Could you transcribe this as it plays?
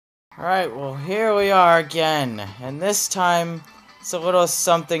Alright, well here we are again, and this time it's a little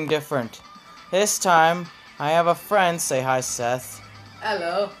something different. This time I have a friend, say hi Seth.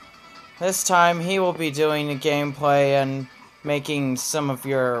 Hello. This time he will be doing the gameplay and making some of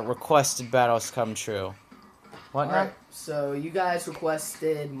your requested battles come true. What now? Alright, so you guys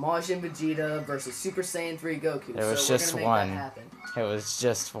requested Majin Vegeta versus Super Saiyan 3 Goku. It was so just we're gonna one. make that happen. It was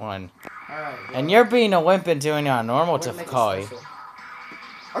just one. Alright. Well, And you're being a wimp and doing it on normal we're gonna make it difficulty. special.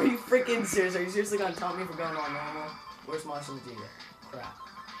 Are you freaking serious? Are you seriously gonna tell me if we're going on normal? Where's Majin Vegeta? Crap.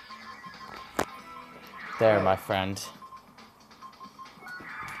 There, my friend.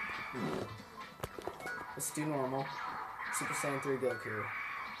 Let's do normal. Super Saiyan 3 Goku.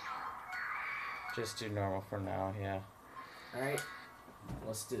 Just do normal for now, yeah. Alright.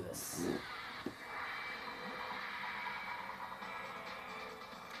 Let's do this.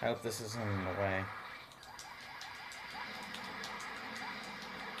 I hope this isn't in the way.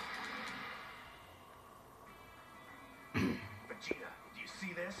 Vegeta, do you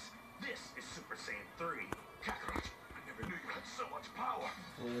see this? This is Super Saiyan 3. Cockroach, I never knew you had so much power.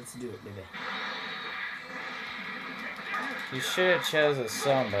 Well, let's do it, baby. You should have chose a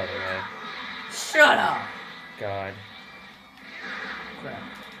song, by the way. Shut up! God. Crap.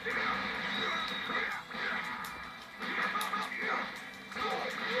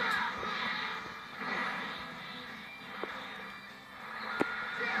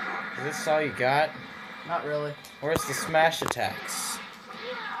 Is this all you got? Not really. Where's the smash attacks?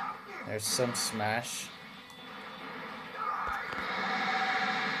 There's some smash.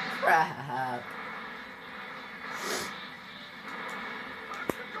 Crap.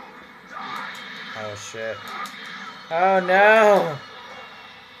 Oh shit. Oh no!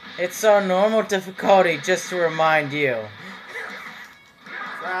 It's on normal difficulty, just to remind you.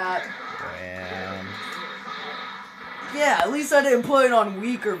 Crap. Damn. Yeah, at least I didn't put it on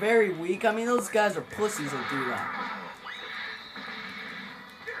weak or very weak. I mean, those guys are pussies that do that.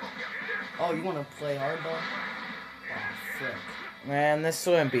 Oh, you want to play hardball? Oh, frick. Man, this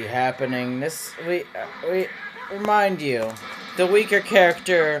wouldn't be happening. We remind you, the weaker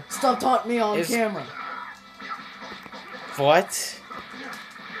character. Stop taunting me on camera. What?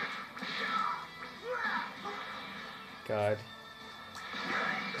 God.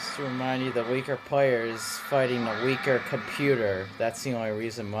 Just to remind you, the weaker player is fighting the weaker computer. That's the only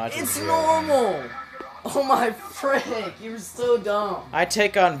reason Majin It's Vegeta. normal. Oh my frick, you're so dumb. I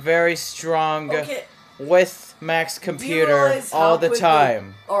take on very strong Okay. with max computer realize all how the quickly-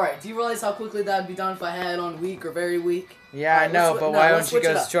 time. Alright, do you realize how quickly that would be done if I had it on weak or very weak? Yeah, Alright, I know, let's but no, why let's don't you switch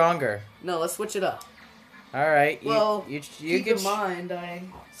it go up. stronger? No, let's switch it up. All right, Well, you keep can in mind, I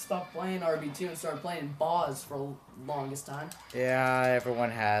stopped playing RB2 and started playing BAWZ for the longest time. Yeah, everyone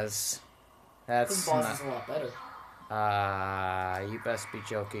has. Because That's BAWZ not. is a lot better. You best be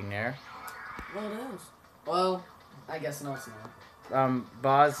joking there. Well, it is. Well, I guess no, it's not.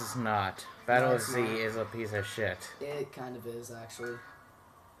 Boz is not. Battle No, of it's Z not. is a piece of shit. It kind of is, actually.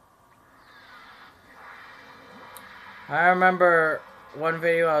 I remember one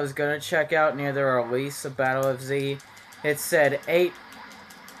video I was gonna check out near the release of Battle of Z. It said eight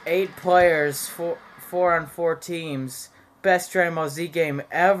players, 4-on-4 teams, best Dragon Ball Z game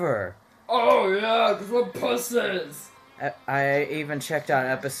ever. Oh, yeah, because we're pussies! I even checked out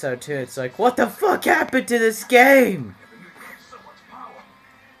episode 2. It's like, what the fuck happened to this game?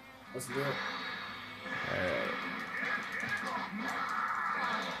 Let's do it. Alright.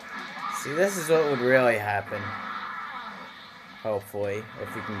 See, this is what would really happen. Hopefully,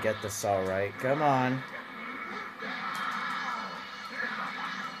 if we can get this all right. Come on.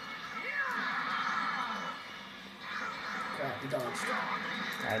 Crap, you dodged.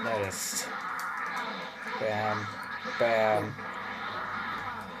 I noticed. Bam. Bam.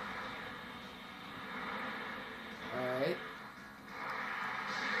 Alright.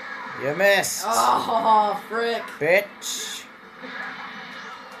 You missed. Oh, frick. Bitch.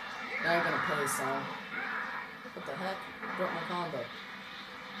 Now I'm gonna play a song. What the heck? Broke my combo.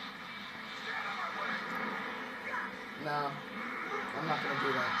 No. I'm not gonna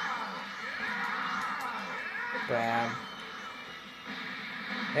do that. Bam.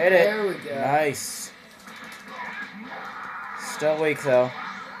 Hit it. There we go. Nice. Still weak though.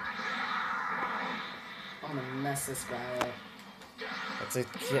 I'm gonna mess this guy up.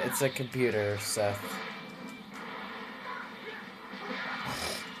 It's a computer, Seth.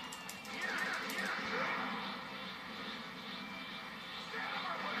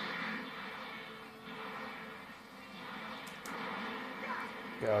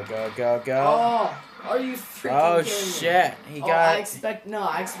 Go, go, go, go. Oh, are you freaking Oh, kidding me? shit. He Oh, got...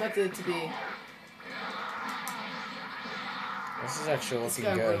 I expected it to be... This is actually This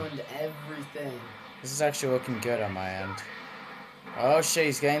looking guy good. ruined everything. This is actually looking good on my end. Oh shit,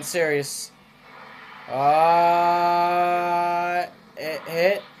 he's getting serious. It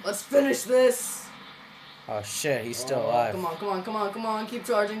hit. Let's finish this. Oh shit, he's still alive. Come on, come on, come on, come on. Keep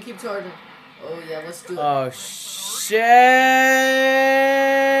charging, keep charging. Oh yeah, let's do it. Oh shit!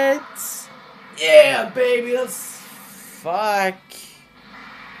 Yeah, baby, let's... Fuck.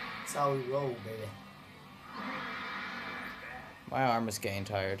 That's how we roll, baby. My arm is getting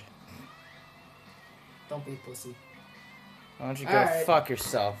tired. Don't be a pussy. Why don't you go Alright. fuck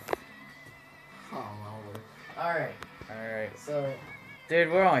yourself? Oh, my word. Alright, Alright. so...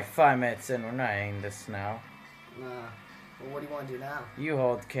 Dude, we're only 5 minutes in. We're not ending this now. Nah. Well, what do you want to do now? You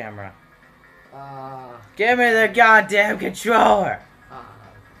hold the camera. Okay. Give me the goddamn controller!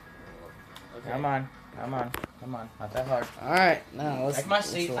 Okay. Come on. Come on. Come on. Not that hard. Alright, now let's... Like my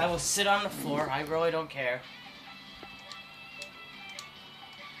seat. I will sit on the floor. I really don't care.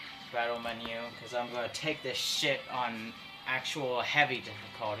 Battle menu, because I'm going to take this shit on actual heavy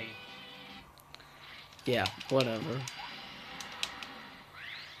difficulty. Yeah, whatever.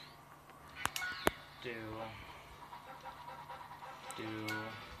 Do.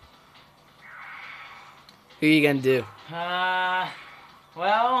 Who you gonna do?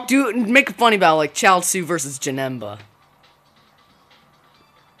 Well... Make it funny about, like, Chaozu versus Janemba.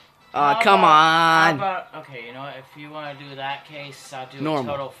 Come on! How about, okay, you know what, if you want to do that case, I'll do Normal.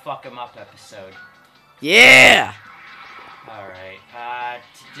 a total fuck 'em up episode. Yeah! Alright,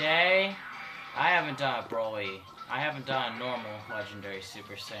 today, I haven't done a Broly. I haven't done a normal Legendary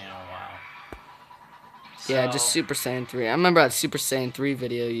Super Saiyan in a while. Yeah, So, just Super Saiyan 3. I remember that Super Saiyan 3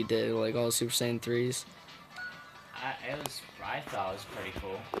 video you did, like all the Super Saiyan 3s. I thought it was pretty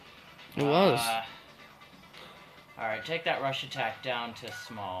cool. It was. Alright, take that rush attack down to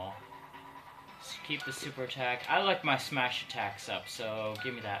small. Just keep the super attack. I like my smash attacks up, so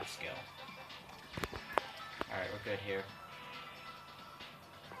give me that skill. Alright, we're good here.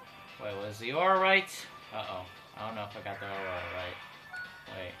 Wait, was the aura right? Uh-oh. I don't know if I got the aura right.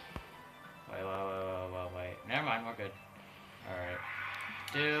 Wait. Wait. Never mind, we're good. Alright.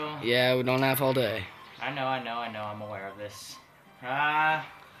 Yeah, we don't have all day. I know, I'm aware of this.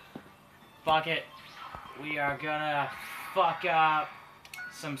 Fuck it. We are gonna fuck up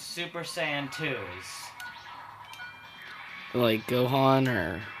some Super Saiyan 2s. Like Gohan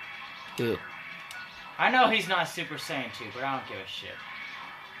or who? I know he's not Super Saiyan 2, but I don't give a shit.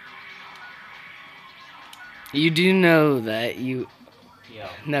 You do know that you... Yo.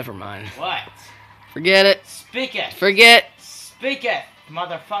 Never mind. What? Forget it. Speak it! Forget. Speak it,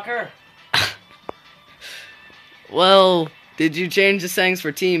 motherfucker! Well, did you change the settings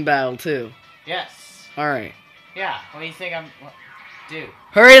for Team Battle too? Yes. Alright. Yeah, what do you think I'm... What? Dude.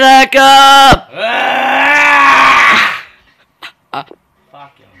 Hurry back up!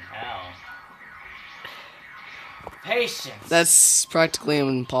 Fucking hell. Patience! That's practically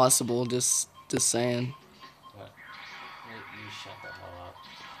impossible, just saying. What? You shut the hell up.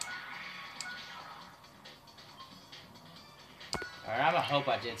 Alright, I'm gonna hope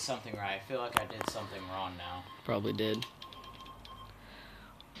I did something right. I feel like I did something wrong now. Probably did.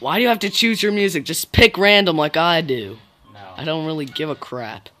 Why do you have to choose your music? Just pick random like I do. No. I don't really give a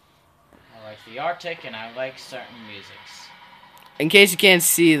crap. I like the Arctic and I like certain musics. In case you can't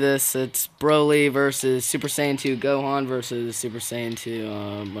see this, it's Broly versus Super Saiyan 2 Gohan versus Super Saiyan 2,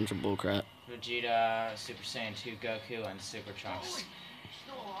 a bunch of bullcrap. Vegeta, Super Saiyan 2 Goku, and Super Trunks.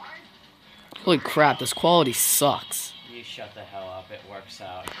 Holy crap, this quality sucks. You shut the hell up, it works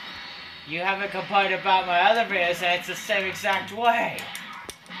out. You haven't complained about my other videos and it's the same exact way!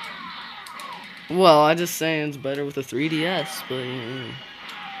 Well, I just saying it's better with a 3DS, but yeah.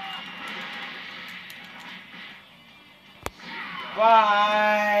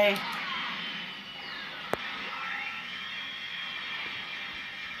 Bye!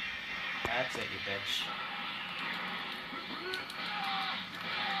 That's it, you bitch.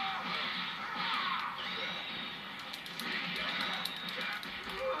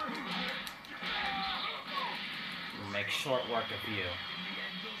 Make short work of you.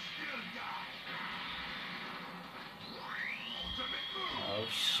 Oh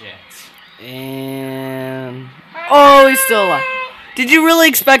shit. And... Oh, he's still alive. Did you really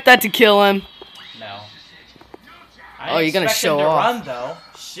expect that to kill him? No. Oh, you're gonna show him to off. Run though.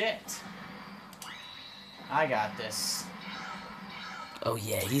 Shit. I got this. Oh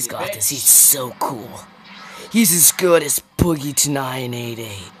yeah, he's got this. He's so cool. He's as good as Boogie to 988.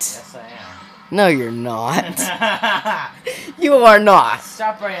 Yes, I am. No, you're not. You are not.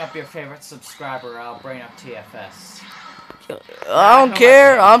 Stop bringing up your favorite subscriber, or I'll bring up TFS. I don't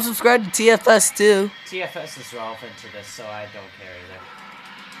care. I'm subscribed to TFS too. TFS is relevant to this, so I don't care either.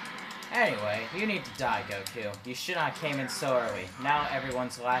 Anyway, you need to die, Goku. You should not came in so early. Now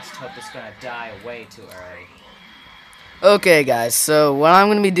everyone's last hope is gonna die way too early. Okay, guys. So what I'm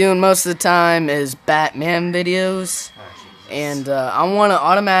gonna be doing most of the time is Batman videos, Oh, Jesus. and I want to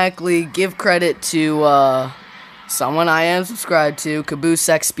automatically give credit to someone I am subscribed to, Caboose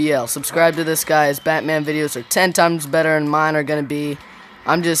XBL. Subscribe to this guy. His Batman videos are 10 times better than mine are gonna be.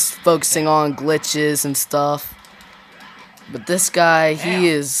 I'm just focusing on glitches and stuff. But this guy, he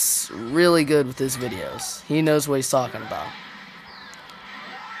is really good with his videos. He knows what he's talking about.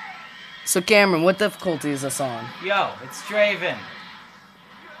 So Cameron, what difficulty is this on? Yo, it's Draven.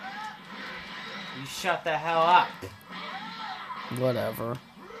 You shut the hell up. Whatever.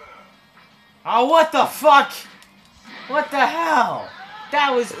 Oh, what the fuck? What the hell?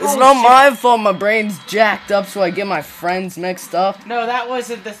 That was bullshit. It's not my fault my brain's jacked up so I get my friends mixed up. No, that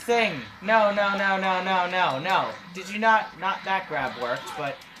wasn't the thing. No. Did you not that grab worked,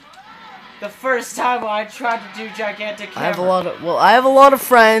 but the first time I tried to do gigantic hammer. I have a lot of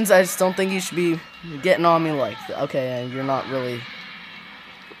friends. I just don't think you should be getting on me like that. Okay, you're not really.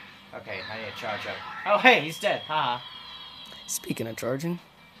 Okay, I need to charge up. Oh, hey, he's dead. Haha. Speaking of charging.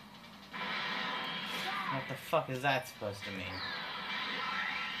 What the fuck is that supposed to mean?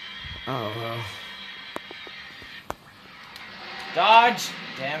 Oh, well. Dodge!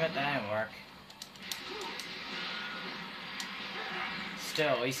 Damn it, that didn't work. Still,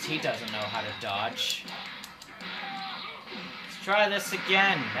 at least he doesn't know how to dodge. Let's try this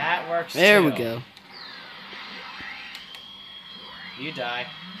again. That works There too. we go. You die.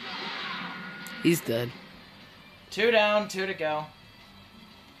 He's dead. 2 down, 2 to go.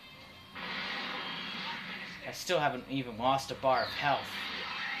 I still haven't even lost a bar of health.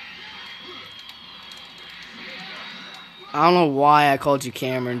 I don't know why I called you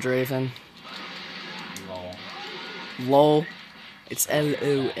Cameron Draven. Lol. LOL. It's Hell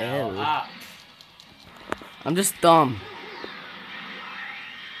LOL. up. I'm just dumb.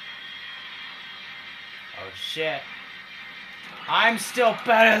 Oh shit. I'm still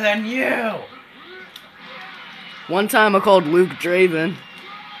better than you! One time I called Luke Draven.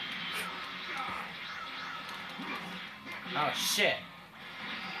 Oh shit.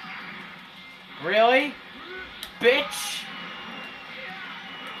 Really? Bitch!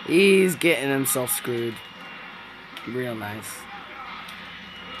 He's getting himself screwed. Real nice.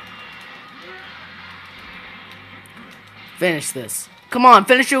 Finish this. Come on,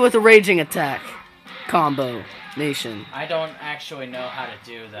 finish it with a raging attack. Combo. Nation. I don't actually know how to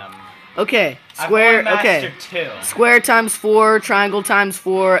do them. Okay, I've square, only mastered okay. 2. Square times 4, triangle times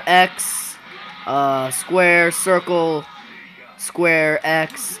 4, X, square, circle, square,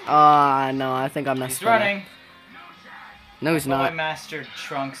 X. No, I think I messed He's up. running. No, he's I've only not. mastered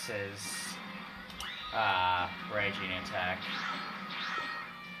Trunks's raging attack.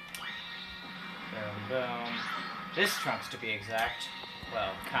 Boom, boom. This Trunks, to be exact.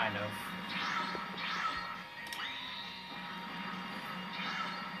 Well, kind of.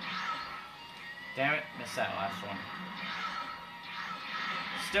 Damn it, missed that last one.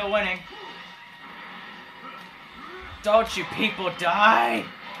 Still winning. Don't you people die!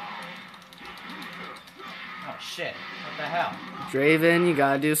 Oh shit, what the hell? Draven, you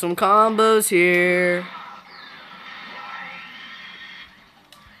gotta do some combos here.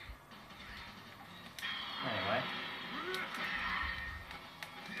 Anyway.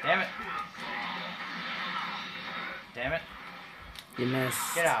 Damn it. Damn it. You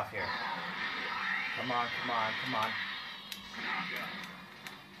missed. Get out of here. Come on, come on, come on.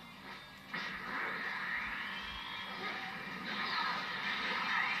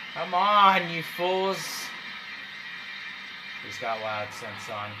 Come on, you fools. He's got Wild Sense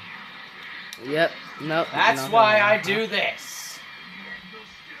on. Yep, nope. That's why I do this.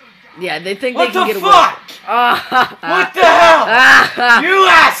 Yeah, they think What they can the get fuck? away. What the hell? You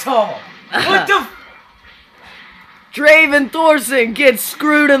asshole! What the f- Draven Thorson gets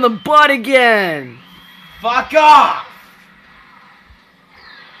screwed in the butt again. Fuck off!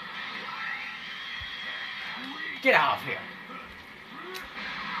 Get out of here.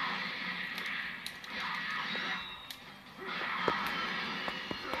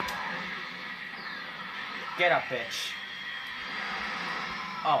 Get up, bitch.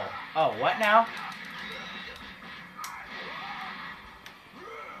 Oh, what now?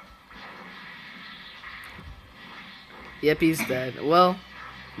 Yep, he's dead. Well,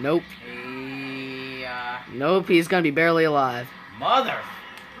 nope. Nope, he's gonna be barely alive. Mother.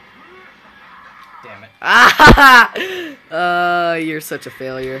 Damn it. You're such a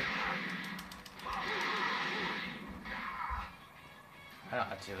failure.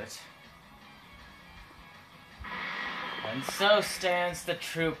 I'll do it. And so stands the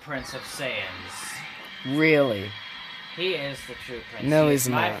true Prince of Saiyans. Really? He is the true Prince. No, He's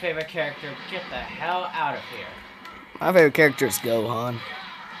he's my not. favorite character. Get the hell out of here. My favorite character is Gohan.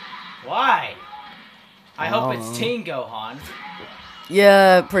 Why? I hope it's Oh. Teen Gohan.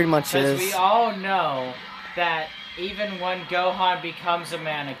 Yeah, it pretty much Because is. we all know that even when Gohan becomes a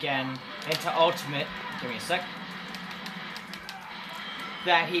man again into Ultimate, give me a sec,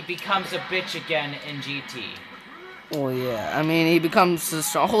 that he becomes a bitch again in GT. Well, yeah. I mean, he becomes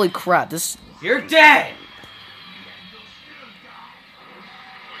this. Holy crap! This. You're dead.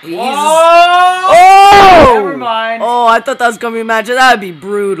 He's Oh! Never mind. Oh, I thought that was gonna be a match. That'd be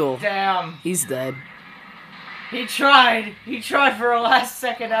brutal. Damn. He's dead. He tried. He tried for a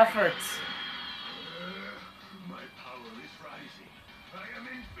last-second effort. My power is rising. I am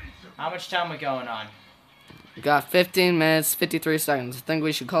invincible. How much time we going on? We got 15 minutes, 53 seconds. I think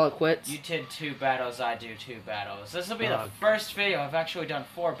we should call it quits. You did 2 battles, I do 2 battles. This will be Oh, the first video I've actually done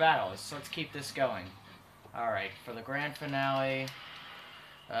 4 battles, so let's keep this going. Alright, for the grand finale...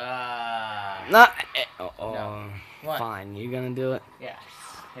 Not. No. What? Fine, you're gonna do it. Yes.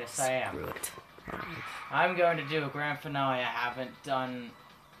 Yes, I am. Screw it. I'm going to do a grand finale I haven't done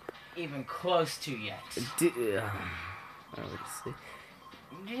even close to yet. Let's see.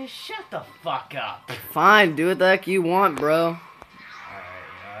 Just shut the fuck up. Fine, do what the heck you want, bro. Alright,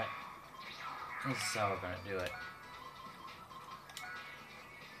 you know what? This is how we're gonna do it.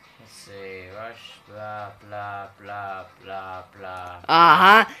 Let's see. Rush, blah, blah, blah, blah, blah.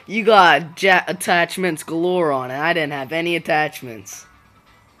 Uh-huh. You got attachments galore on it. I didn't have any attachments.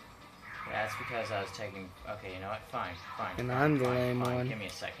 Yeah, that's because I was taking... Okay, you know what? Fine, fine. And fine, I'm the fine, lame fine. one. Give me a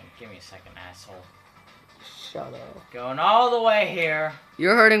second. Give me a second, asshole. Shut up. Going all the way here.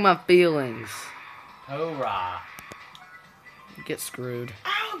 You're hurting my feelings. Hoorah. Get screwed.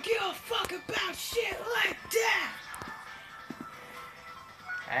 I don't give a fuck about shit like that.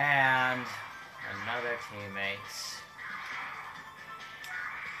 And another teammates.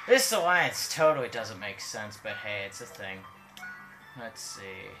 This alliance totally doesn't make sense, but hey, it's a thing. Let's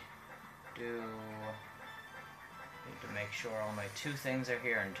see. Need to make sure only 2 things are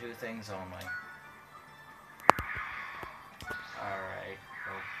here and 2 things only. Alright.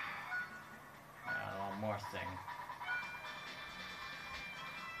 One more thing.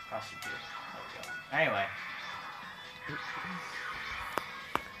 Possibly. There we go. Anyway.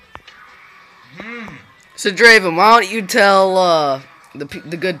 So, Draven, why don't you tell the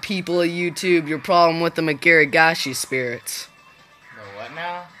good people of YouTube your problem with the Makirigashi spirits? The what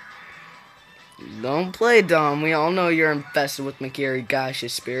now? Don't play dumb. We all know you're infested with Makirigashi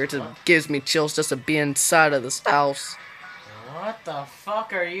spirits. It gives me chills just to be inside of this house. What the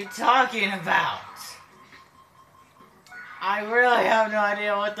fuck are you talking about? I really have no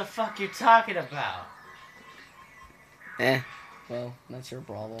idea what the fuck you're talking about. Well, that's your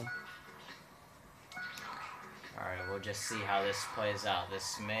problem. Alright, we'll just see how this plays out.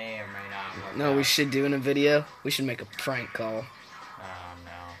 This may or may not work No, out. we should do in a video. We should make a prank call. Oh,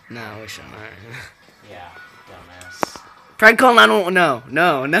 no. No, we shouldn't. Yeah, dumbass. Prank call 911.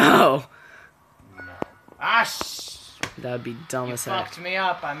 No. No. Ah, That would be dumb You as heck. fucked me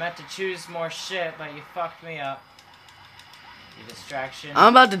up. I meant to choose more shit, but you fucked me up. You distraction.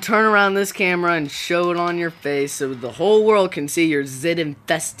 I'm about to turn around this camera and show it on your face so the whole world can see your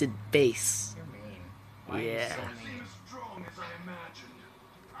zit-infested face. You're mean. Why are you Yeah. so mean? As strong as I imagined.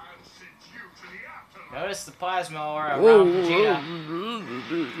 I'll send you to the afterlife. Notice the plasma aura Whoa, around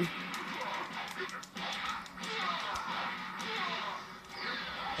Vegeta.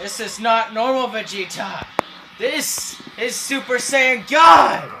 This is not normal Vegeta. This is Super Saiyan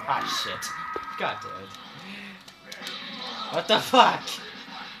God. Ah, shit. God damn it. What the fuck?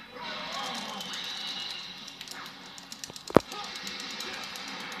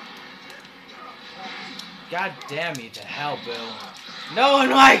 God damn you to hell, Boo. No one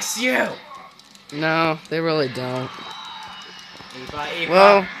likes you! No, they really don't. Eba.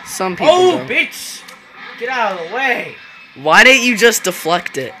 Well, some people Oh, do. bitch! Get out of the way! Why didn't you just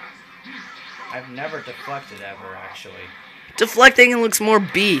deflect it? I've never deflected ever, actually. Deflecting it looks more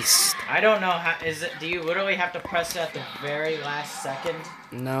beast. I don't know how, do you literally have to press it at the very last second?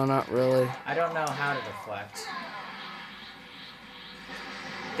 No, not really. I don't know how to deflect.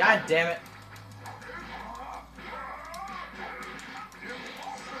 God damn it.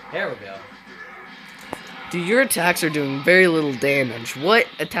 There we go. Dude, your attacks are doing very little damage. What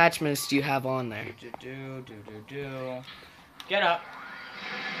attachments do you have on there? Do. Get up.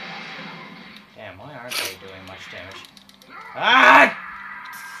 Damn, why aren't they doing much damage? Ah!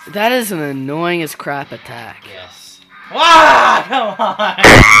 That is an annoying as crap attack. Yes. Ah, come on!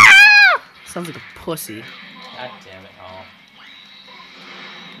 Sounds like a pussy. God damn it all.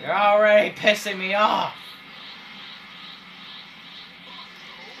 You're already pissing me off.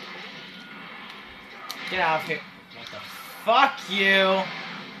 Get out of here. What the fuck you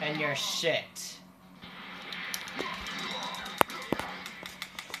and your shit.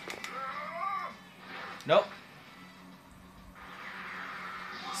 Nope.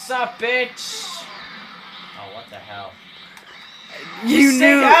 Sup, bitch? Oh, what the hell? You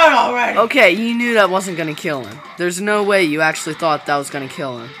knew. Out already. Okay, you knew that wasn't gonna kill him. There's no way you actually thought that was gonna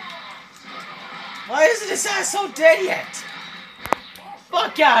kill him. Why isn't this asshole dead yet?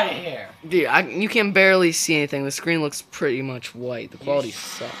 Fuck out of here. Dude, you can barely see anything. The screen looks pretty much white. The quality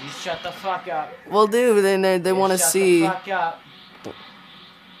sucks. You shut the fuck up. Well, dude, they want to see. Shut the fuck up.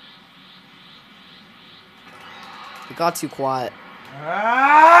 It got too quiet.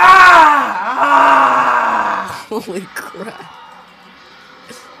 Ah! Holy crap.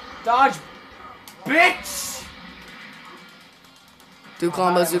 Dodge, bitch! Do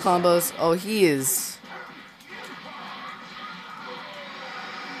combos, do combos. Oh, he is.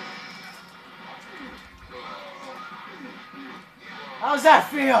 How's that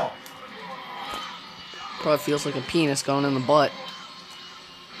feel? Probably feels like a penis going in the butt.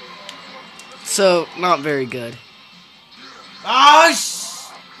 So, not very good. Oh,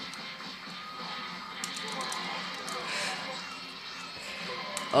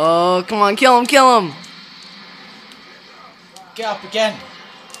 Oh, come on, kill him, kill him! Get up again.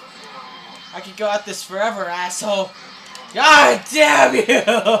 I could go at this forever, asshole. God damn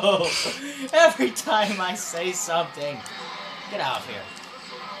you! Every time I say something. Get out of here.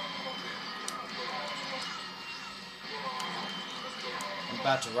 I'm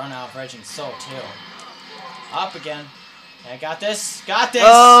about to run out of Raging Soul, too. Up again. I got this. Got this!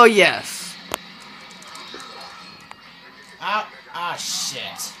 Oh, yes. Ow. Ah,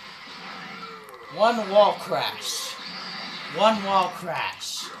 shit. One wall crash. One wall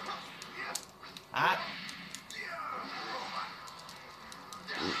crash. Ah.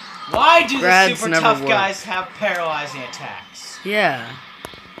 Why do the Grads super never tough work. guys have paralyzing attacks? Yeah.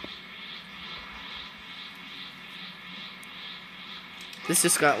 This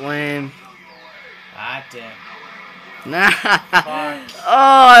just got lame. Ah, damn. Nah. Fuck.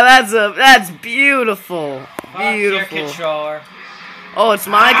 Oh, that's beautiful. Fuck your Beautiful. controller. Oh, it's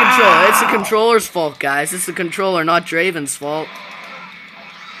my controller. It's the controller's fault, guys. It's the controller, not Draven's fault.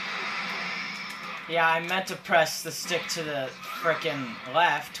 Yeah, I meant to press the stick to the frickin'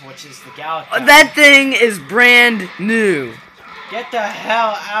 left, which is the galaxy. That thing is brand new. Get the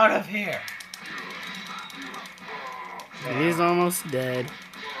hell out of here. He's almost dead.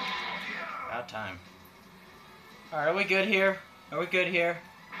 About time. Alright, are we good here? Are we good here?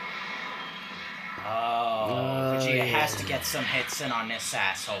 Oh, Vegeta has to get some hits in on this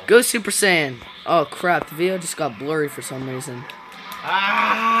asshole. Go Super Saiyan. Oh crap, the video just got blurry for some reason.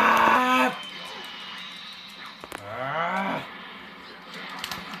 Ah! Ah!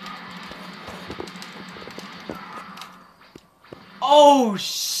 Oh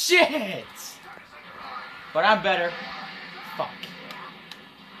shit! But I'm better. Fuck.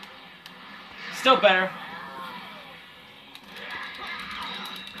 Still better.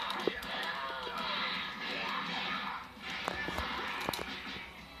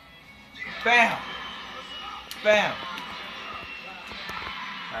 Bam! Bam!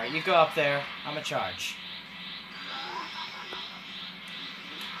 Alright, you go up there. I'm a charge.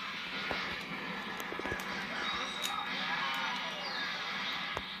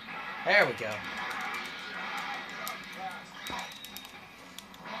 There we go.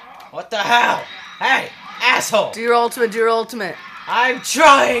 What the hell? Hey, asshole! Do your ultimate, do your ultimate. I'm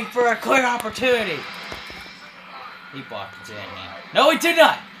trying for a clear opportunity. He blocked it, didn't he? No, he did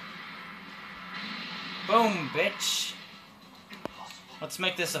not! Boom, bitch. Let's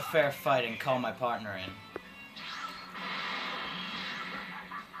make this a fair fight and call my partner in.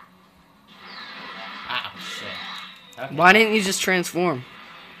 Ah, shit. Okay. Why didn't you just transform?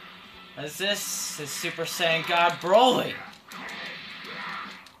 Is this is Super Saiyan God Broly?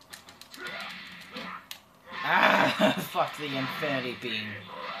 Ah, fuck the Infinity Beam.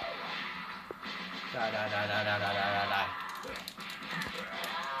 Die, die, die, die, die, die, die, die.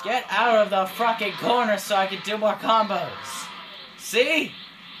 Get out of the fucking corner so I can do more combos. See?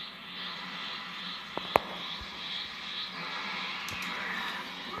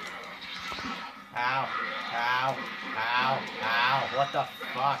 Ow, ow, ow, ow. What the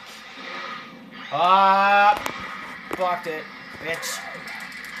fuck? Ah, fucked it, bitch.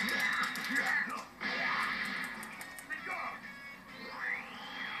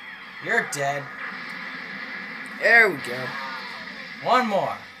 You're dead. There we go. One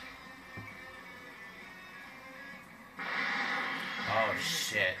more. Oh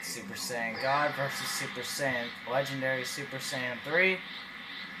shit. Super Saiyan God versus Super Saiyan Legendary Super Saiyan 3.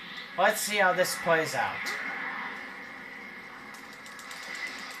 Let's see how this plays out.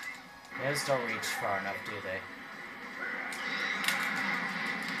 Those don't reach far enough, do they?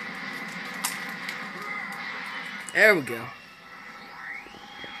 There we go.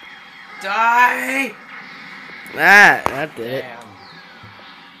 Die! That did it. Damn.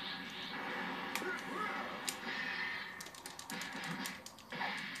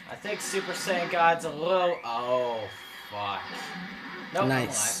 I think Super Saiyan God's a little... Oh, fuck. Nope,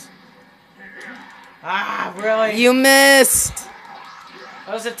 Nice. Ah, really? You missed!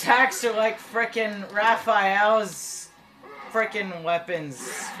 Those attacks are like frickin' Raphael's frickin' weapons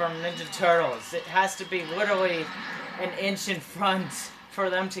from Ninja Turtles. It has to be literally an inch in front for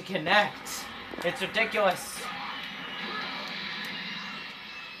them to connect. It's ridiculous.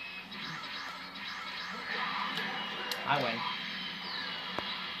 I win.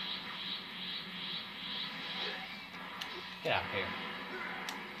 Get out of here.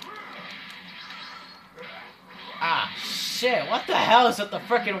 Ah, shit. What the hell is with the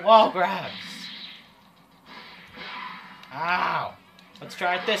frickin' wall grabs? Ow. Let's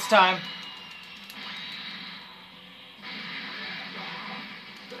try it this time.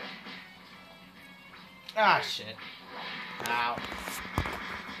 Ah, shit. Ow.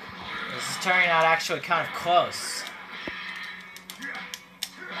 This is turning out actually kind of close.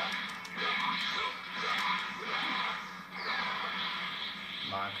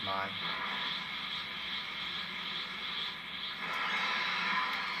 Come on, come on.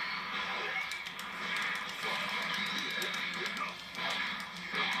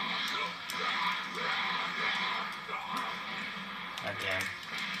 Again.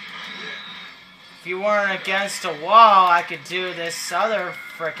 If you weren't against a wall, I could do this other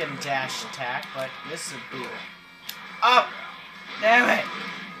frickin' dash attack, but this would be... Up! Damn it!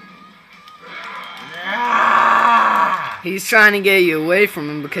 Ah! He's trying to get you away from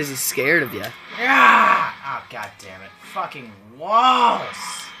him because he's scared of you. Ah! Oh, god damn it. Fucking walls!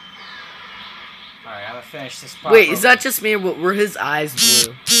 Alright, I'm gonna finish this part. Wait, is that just me or were his eyes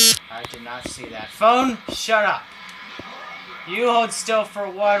blue? I did not see that. Phone, shut up. You hold still for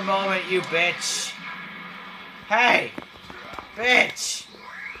one moment, you bitch. Hey! Bitch!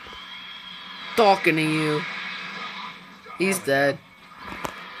 Talking to you. He's dead.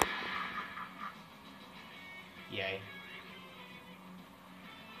 Yay.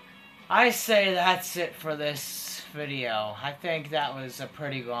 I say that's it for this video. I think that was a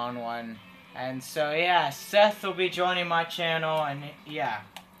pretty long one. And so, yeah, Seth will be joining my channel, and yeah.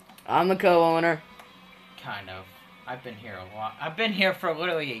 I'm the co-owner. Kind of. I've been here a lot. I've been here for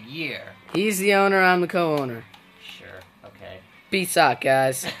literally a year. He's the owner, I'm the co-owner. Sure, okay. Peace out,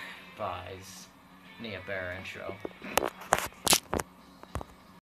 guys. Pweaze. Need a better intro.